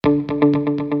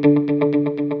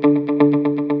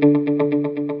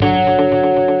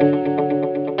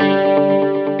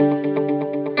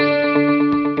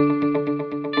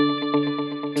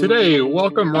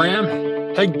welcome Ram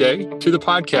Hegde to the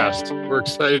podcast. We're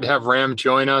excited to have Ram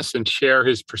join us and share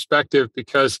his perspective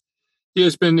because he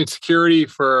has been in security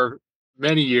for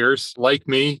many years, like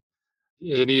me,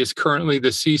 and he is currently the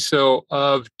CISO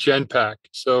of Genpact.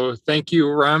 So thank you,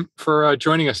 Ram, for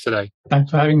joining us today.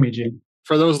 Thanks for having me, Gene.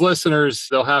 For those listeners,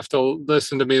 they'll have to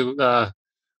listen to me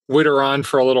witter on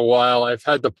for a little while. I've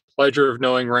had the pleasure of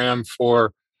knowing Ram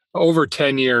for over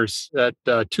 10 years. At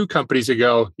 2 companies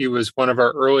ago, he was one of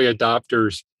our early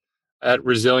adopters at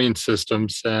Resilient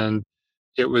Systems. And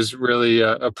it was really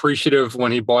appreciative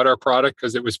when he bought our product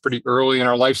because it was pretty early in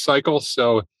our life cycle.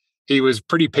 So he was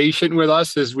pretty patient with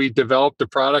us as we developed the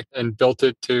product and built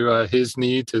it to his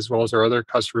needs as well as our other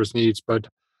customers' needs. But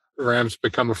Ram's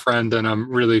become a friend, and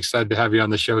I'm really excited to have you on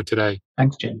the show today.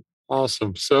 Thanks, Jim.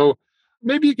 Awesome. So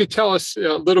maybe you could tell us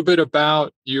a little bit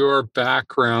about your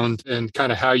background and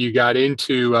kind of how you got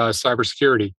into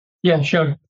cybersecurity. Yeah,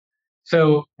 sure.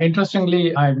 So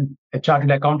interestingly, I'm a chartered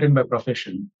accountant by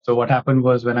profession. So what happened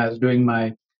was when I was doing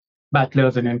my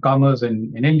bachelor's in commerce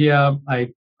in India, I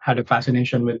had a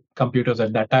fascination with computers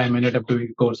at that time. Ended up doing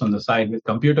a course on the side with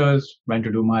computers, went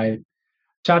to do my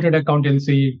chartered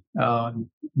accountancy,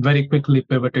 very quickly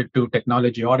pivoted to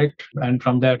technology audit, and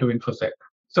from there to InfoSec.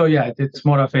 So yeah, it's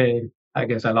more of I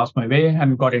guess I lost my way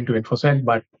and got into InfoSec,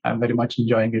 but I'm very much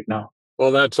enjoying it now.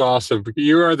 Well, that's awesome.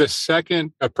 You are the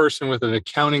second person with an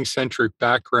accounting-centric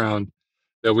background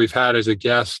that we've had as a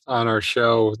guest on our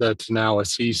show that's now a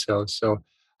CISO. So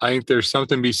I think there's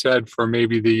something to be said for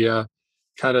maybe the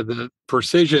kind of the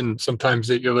precision sometimes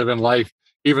that you live in life,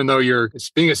 even though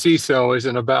being a CISO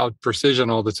isn't about precision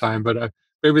all the time, but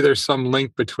maybe there's some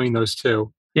link between those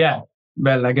two. Yeah.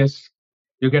 Well, I guess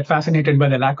you get fascinated by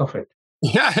the lack of it.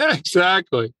 Yeah,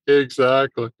 exactly.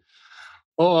 Oh,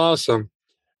 awesome.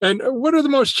 And what are the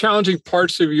most challenging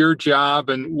parts of your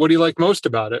job, and what do you like most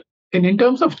about it? In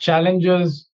terms of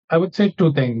challenges, I would say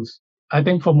 2 things. I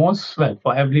think for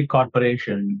every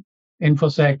corporation,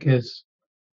 InfoSec is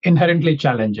inherently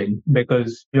challenging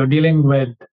because you're dealing with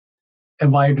a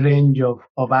wide range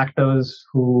of actors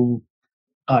who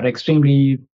are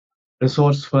extremely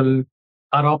resourceful,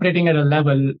 are operating at a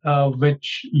level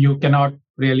which you cannot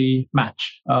really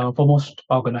match for most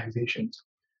organizations.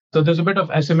 So there's a bit of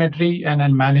asymmetry,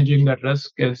 and managing that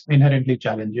risk is inherently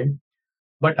challenging.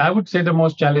 But I would say the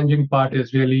most challenging part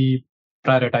is really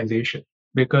prioritization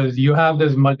because you have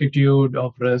this multitude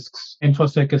of risks.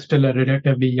 InfoSec is still a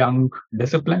relatively young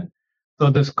discipline. So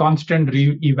this constant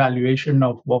re-evaluation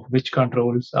of which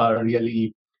controls are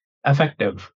really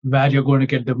effective, where you're going to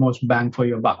get the most bang for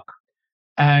your buck.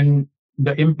 And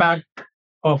the impact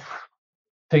of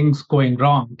things going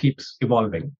wrong keeps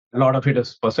evolving. A lot of it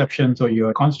is perception, so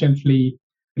you're constantly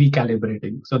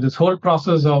recalibrating. So this whole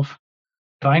process of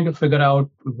trying to figure out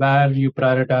where you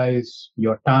prioritize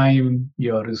your time,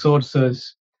 your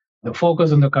resources, the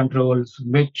focus on the controls,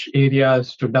 which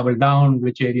areas to double down,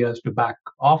 which areas to back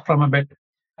off from a bit,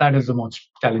 that is the most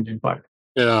challenging part.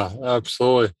 Yeah,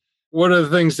 absolutely. What are the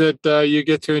things that you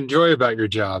get to enjoy about your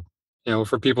job?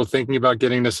 For people thinking about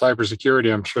getting into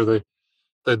cybersecurity, I'm sure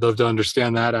they'd love to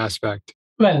understand that aspect.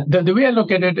 Well, the way I look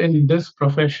at it in this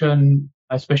profession,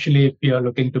 especially if you're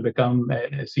looking to become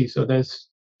a CISO, there's,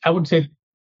 I would say,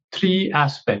 3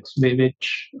 aspects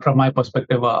which, from my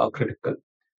perspective, are critical.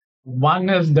 One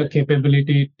is the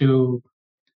capability to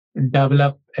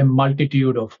develop a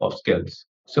multitude of skills.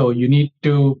 So you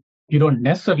don't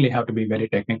necessarily have to be very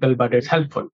technical, but it's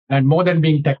helpful. And more than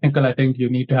being technical, I think you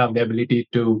need to have the ability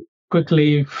to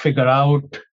quickly figure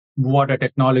out what a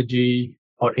technology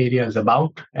or area is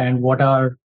about and what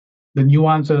are the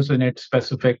nuances in it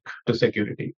specific to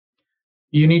security.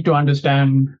 You need to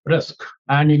understand risk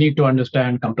and you need to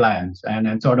understand compliance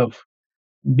and sort of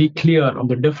be clear on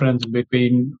the difference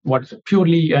between what's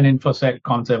purely an InfoSec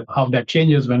concept, how that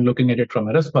changes when looking at it from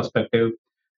a risk perspective,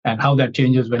 and how that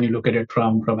changes when you look at it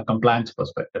from a compliance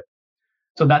perspective.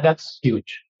 So that's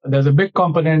huge. There's a big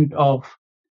component of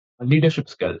leadership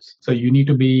skills. So you need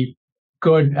to be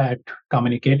good at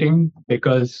communicating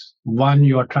because one,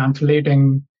 you are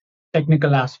translating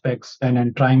technical aspects and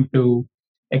then trying to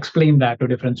explain that to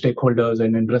different stakeholders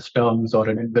in risk terms or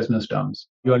in business terms.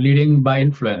 You are leading by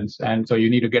influence. And so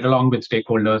you need to get along with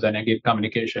stakeholders, and again,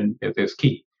 communication is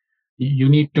key. You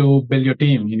need to build your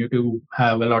team. You need to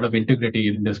have a lot of integrity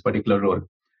in this particular role.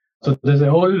 So there's a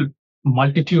whole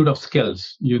multitude of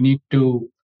skills you need to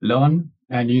learn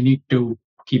and you need to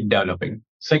keep developing.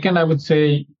 Second, I would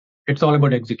say it's all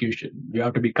about execution. You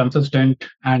have to be consistent,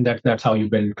 and that's how you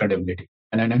build credibility.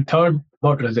 And then third,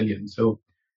 about resilience. So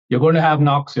you're going to have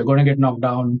knocks, you're going to get knocked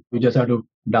down. You just have to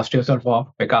dust yourself off,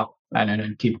 pick up,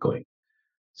 and keep going.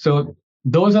 So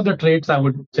those are the traits I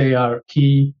would say are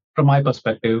key from my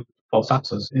perspective for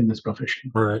success in this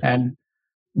profession. Right. And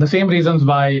the same reasons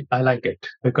why I like it,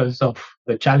 because of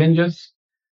the challenges,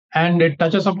 and it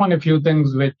touches upon a few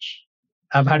things which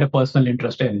I've had a personal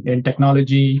interest in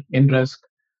technology, in risk.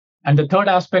 And the third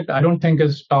aspect I don't think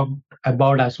is talked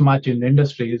about as much in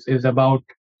industries is about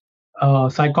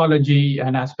psychology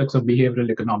and aspects of behavioral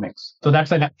economics. So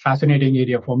that's a fascinating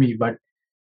area for me, but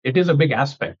it is a big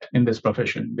aspect in this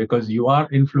profession because you are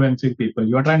influencing people.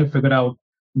 You are trying to figure out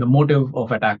the motive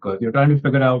of attackers. You're trying to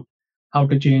figure out how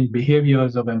to change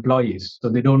behaviors of employees so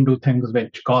they don't do things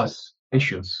which cause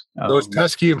issues. Those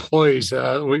pesky employees,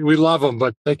 we love them,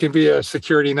 but they can be a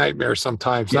security nightmare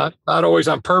sometimes. Yeah. Not always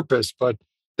on purpose, but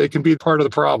they can be part of the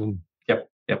problem. Yep.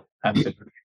 Yep.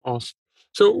 Absolutely. Awesome.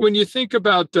 So when you think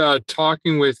about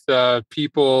talking with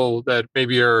people that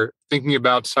maybe are thinking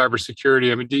about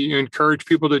cybersecurity, I mean, do you encourage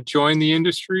people to join the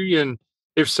industry? And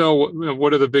if so,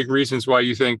 what are the big reasons why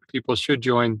you think people should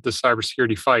join the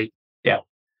cybersecurity fight? Yeah.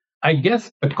 I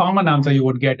guess the common answer you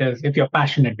would get is if you're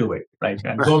passionate, do it, right?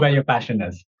 And go where your passion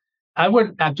is. I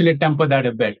would actually temper that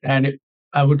a bit. And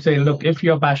I would say, look, if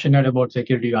you're passionate about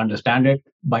security, you understand it,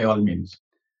 by all means.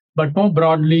 But more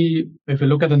broadly, if you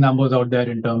look at the numbers out there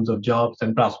in terms of jobs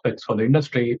and prospects for the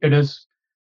industry, it is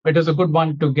a good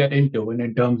one to get into and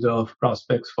in terms of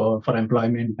prospects for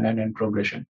employment and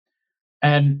progression.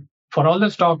 And for all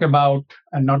this talk about,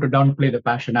 and not to downplay the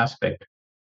passion aspect,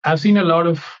 I've seen a lot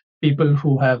of people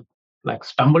who have like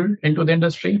stumbled into the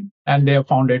industry and they have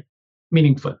found it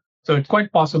meaningful. So it's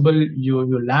quite possible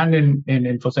you land in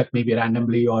InfoSec maybe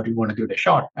randomly or you want to give it a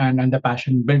shot and the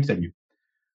passion builds in you.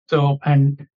 So,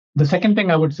 and the second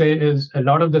thing I would say is a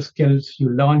lot of the skills you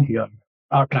learn here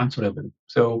are transferable.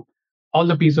 So, all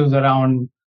the pieces around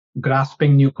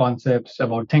grasping new concepts,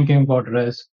 about thinking about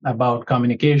risk, about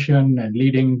communication and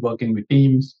leading, working with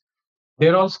teams,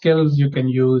 they're all skills you can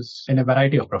use in a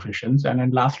variety of professions. And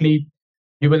then lastly,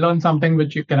 you will learn something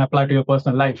which you can apply to your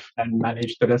personal life and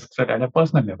manage the risks at a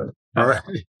personal level. All right.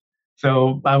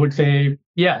 So I would say,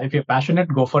 yeah, if you're passionate,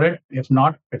 go for it. If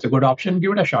not, it's a good option.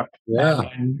 Give it a shot, Yeah.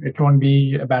 and it won't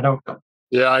be a bad outcome.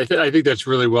 Yeah, I think that's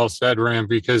really well said, Ram,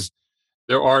 because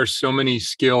there are so many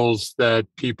skills that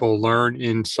people learn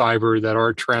in cyber that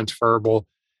are transferable.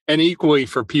 And equally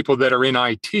for people that are in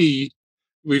IT,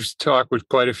 we've talked with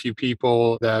quite a few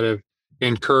people that have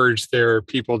encouraged their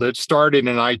people that started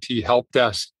in IT help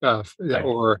desk Right.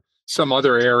 or some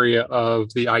other area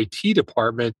of the IT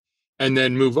department and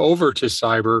then move over to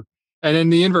cyber. And then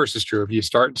the inverse is true. If you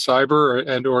start in cyber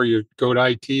and or you go to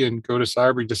IT and go to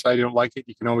cyber, you decide you don't like it,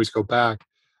 you can always go back.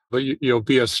 But you'll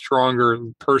be a stronger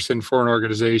person for an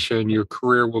organization. Your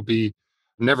career will be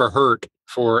never hurt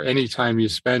for any time you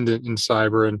spend it in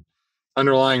cyber. And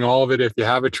underlying all of it, if you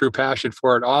have a true passion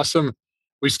for it, awesome.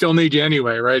 We still need you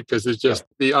anyway, right? Because it's just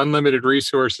the unlimited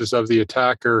resources of the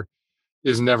attacker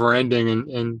is never ending.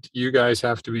 And you guys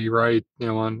have to be right,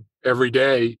 on every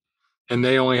day. And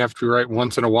they only have to be right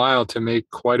once in a while to make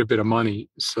quite a bit of money.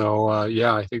 So,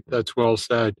 yeah, I think that's well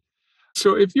said.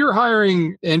 So, if you're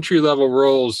hiring entry level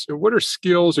roles, what are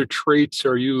skills or traits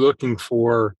are you looking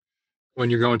for when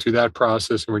you're going through that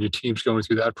process and when your team's going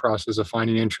through that process of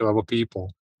finding entry level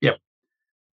people? Yep.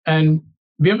 And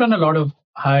we have done a lot of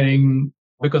hiring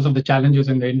because of the challenges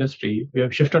in the industry. We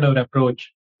have shifted our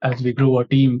approach as we grew our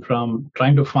team from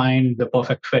trying to find the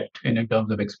perfect fit in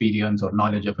terms of experience or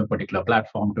knowledge of a particular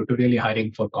platform to really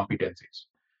hiring for competencies.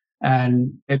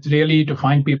 And it's really to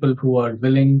find people who are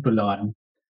willing to learn.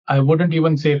 I wouldn't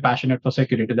even say passionate for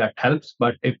security, that helps,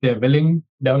 but if they're willing,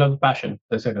 develop passion,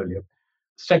 as I said earlier.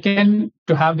 Second,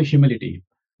 to have the humility,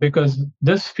 because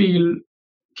this field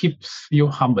keeps you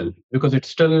humble because it's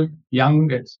still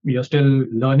young, you're still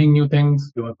learning new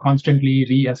things, you are constantly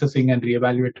reassessing and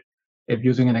reevaluate. If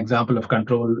using an example of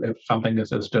control, if something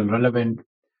is still relevant,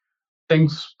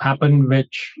 things happen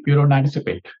which you don't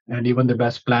anticipate, and even the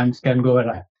best plans can go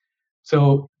awry.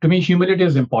 So to me, humility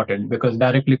is important because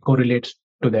directly correlates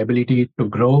to the ability to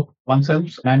grow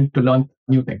oneself and to learn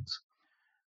new things.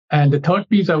 And the third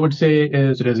piece I would say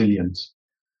is resilience.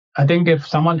 I think if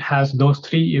someone has those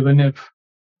three, even if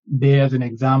they, as an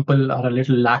example, are a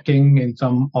little lacking in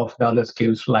some of the other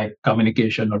skills like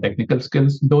communication or technical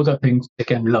skills, those are things they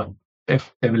can learn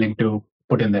if they're willing to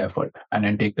put in the effort and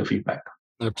then take the feedback.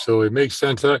 Absolutely. Makes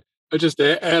sense. I just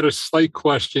add a slight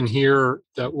question here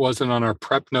that wasn't on our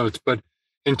prep notes, but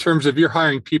in terms of you're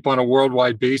hiring people on a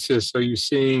worldwide basis, are you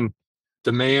seeing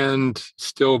demand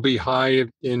still be high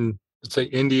in, let's say,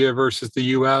 India versus the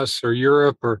US or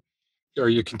Europe, or are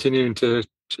you continuing to,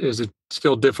 is it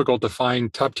still difficult to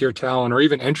find top tier talent or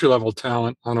even entry level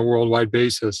talent on a worldwide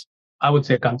basis? I would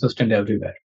say consistent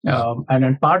everywhere. Yeah. And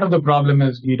then part of the problem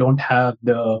is we don't have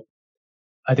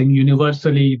I think,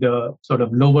 universally the sort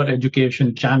of lower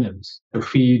education channels to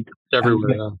feed and Everywhere.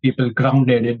 get Yeah. people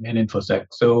grounded in InfoSec.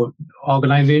 So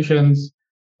organizations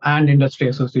and industry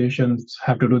associations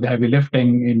have to do the heavy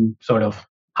lifting in sort of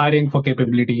hiring for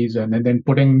capabilities and then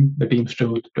putting the teams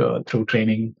through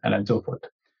training and so forth.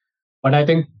 But I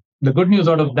think the good news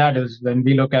out of that is when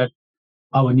we look at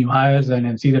our new hires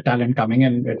and see the talent coming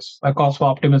in, it's a cause for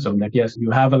optimism that yes,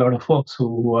 you have a lot of folks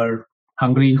who are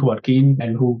hungry, who are keen,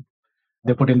 and who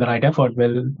they put in the right effort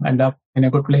will end up in a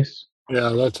good place. Yeah,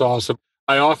 that's awesome.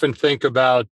 I often think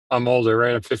about, I'm older,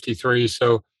 right? I'm 53.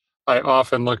 So I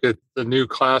often look at the new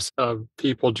class of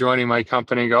people joining my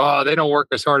company and go, oh, they don't work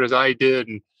as hard as I did.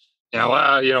 And,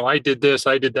 I did this,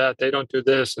 I did that. They don't do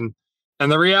this.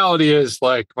 And the reality is,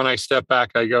 like, when I step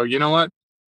back, I go, you know what?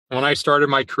 When I started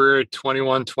my career at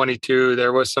 21, 22,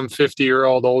 there was some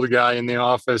 50-year-old old guy in the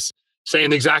office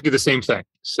saying exactly the same thing.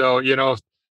 So,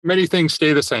 many things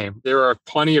stay the same. There are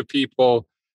plenty of people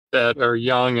that are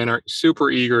young and are super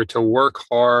eager to work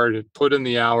hard and put in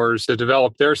the hours to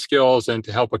develop their skills and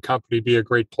to help a company be a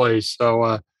great place.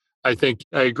 So, I think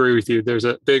I agree with you. There's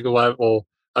a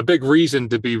big reason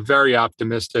to be very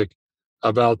optimistic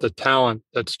about the talent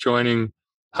that's joining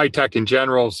high tech in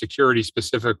general, security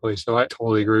specifically. So I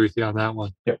totally agree with you on that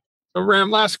one. Yep. So,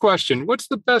 Ram, last question. What's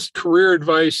the best career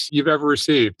advice you've ever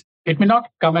received? It may not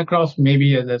come across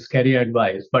maybe as career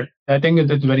advice, but I think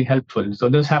it's very helpful. So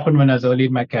this happened when I was early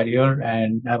in my career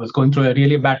and I was going through a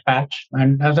really bad patch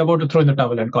and I was about to throw in the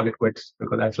towel and call it quits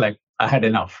because I was like, I had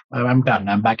enough. I'm done.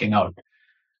 I'm backing out.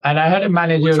 And I had a We're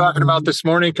manager talking about this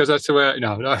morning because that's the way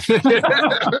no.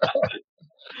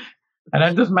 and I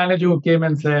had this manager who came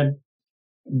and said,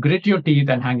 grit your teeth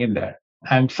and hang in there.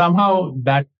 And somehow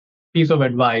that piece of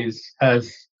advice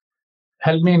has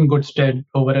helped me in good stead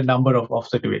over a number of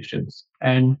situations.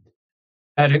 And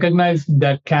I recognize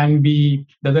that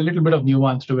there's a little bit of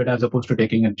nuance to it as opposed to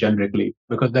taking it generically,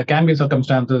 because there can be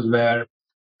circumstances where,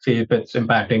 say, if it's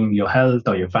impacting your health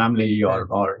or your family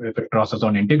or if it crosses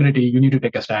on integrity, you need to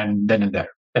take a stand then and there.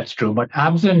 That's true. But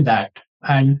absent that,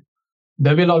 and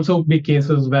there will also be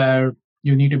cases where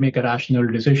you need to make a rational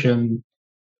decision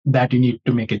that you need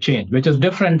to make a change, which is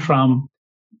different from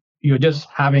you're just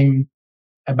having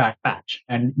a bad patch.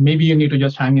 And maybe you need to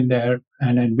just hang in there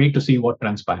and wait to see what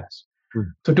transpires.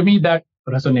 So to me, that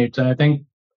resonates. And I think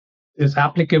is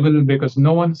applicable because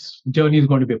no one's journey is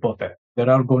going to be perfect. There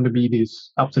are going to be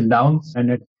these ups and downs, and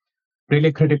it's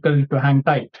really critical to hang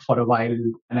tight for a while.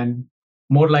 And then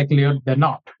more likely than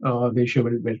not, the issue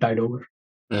will tide over.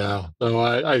 Yeah. So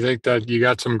I think that you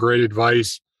got some great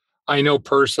advice. I know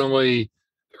personally,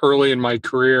 early in my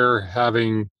career,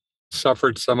 having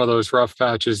suffered some of those rough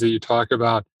patches that you talk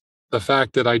about, the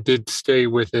fact that I did stay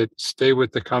with it, stay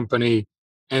with the company,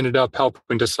 ended up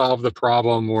helping to solve the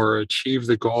problem or achieve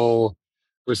the goal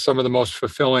was some of the most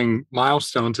fulfilling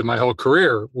milestones in my whole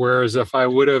career. Whereas if I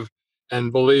would have,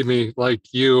 and believe me, like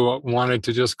you, wanted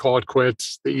to just call it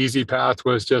quits, the easy path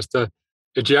was just to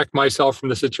eject myself from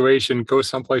the situation, go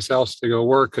someplace else to go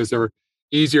work because there were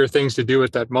easier things to do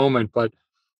at that moment. But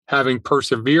having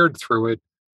persevered through it,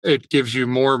 it gives you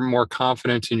more and more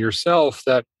confidence in yourself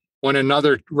that when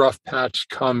another rough patch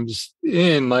comes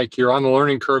in, like you're on the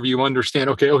learning curve, you understand,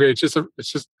 okay, it's just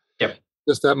Yep.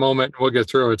 just that moment, we'll get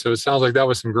through it. So it sounds like that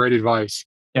was some great advice.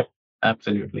 Yep.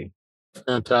 Absolutely.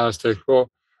 Fantastic. Well,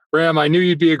 Ram, I knew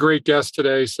you'd be a great guest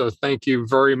today. So thank you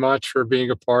very much for being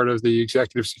a part of the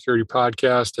Executive Security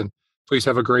Podcast. And please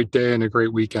have a great day and a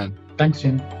great weekend. Thanks,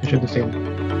 Jim. You should the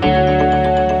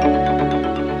same.